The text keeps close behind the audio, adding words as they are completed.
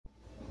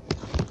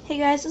Hey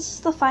guys, this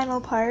is the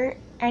final part.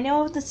 I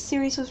know this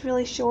series was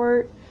really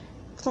short.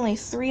 It's only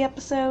 3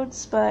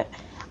 episodes, but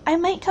I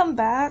might come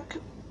back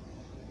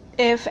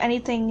if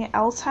anything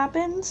else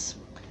happens.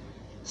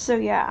 So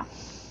yeah.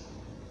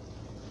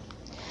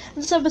 In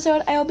this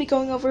episode, I will be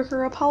going over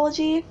her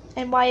apology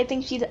and why I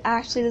think she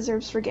actually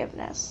deserves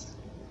forgiveness.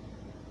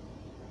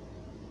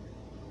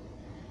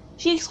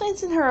 She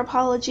explains in her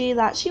apology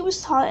that she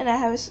was taught in a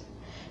house.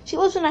 She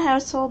lives in a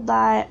household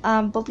that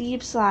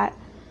believes that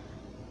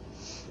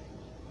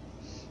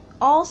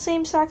all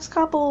same-sex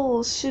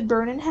couples should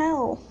burn in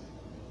hell.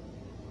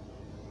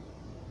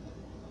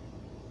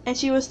 And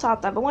she was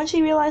taught that. But when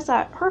she realized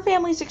that her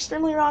family is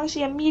extremely wrong,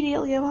 she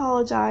immediately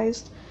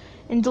apologized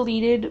and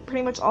deleted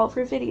pretty much all of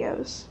her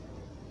videos.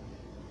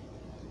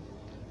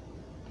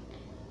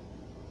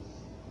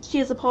 She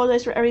has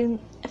apologized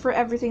for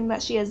everything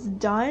that she has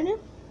done.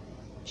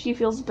 She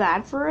feels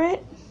bad for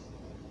it.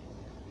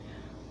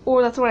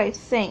 Or that's what I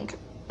think.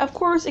 Of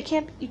course, it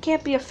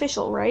can't be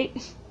official, right?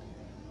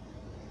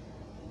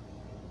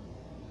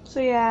 So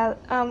yeah,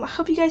 I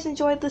hope you guys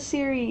enjoyed the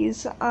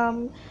series.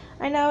 I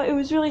know it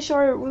was really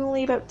short,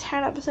 only about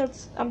 10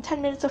 episodes, 10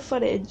 minutes of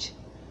footage.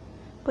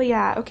 But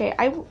yeah, okay,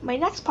 my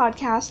next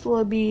podcast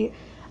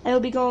I will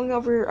be going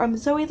over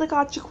Zoe the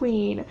Gotcha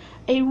Queen,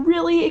 a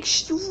really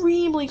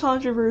extremely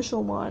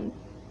controversial one.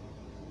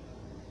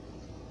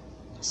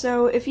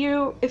 So if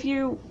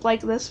you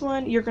like this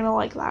one, you're gonna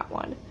like that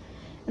one.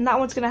 And that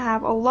one's gonna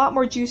have a lot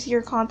more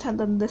juicier content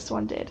than this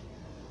one did.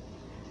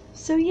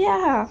 So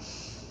yeah.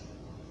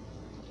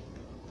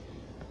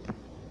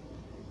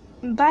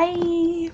 Bye!